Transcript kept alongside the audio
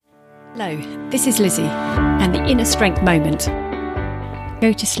Hello, this is Lizzie and the Inner Strength Moment.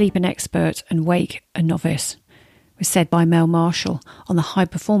 Go to sleep an expert and wake a novice was said by Mel Marshall on the High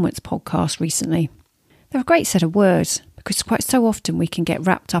Performance podcast recently. They're a great set of words because quite so often we can get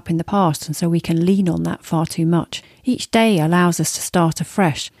wrapped up in the past and so we can lean on that far too much. Each day allows us to start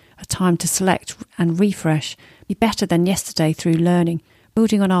afresh, a time to select and refresh, be better than yesterday through learning,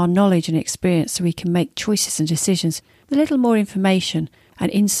 building on our knowledge and experience so we can make choices and decisions with a little more information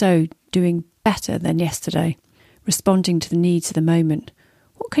and in so doing better than yesterday, responding to the needs of the moment.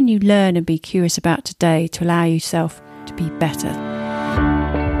 What can you learn and be curious about today to allow yourself to be better?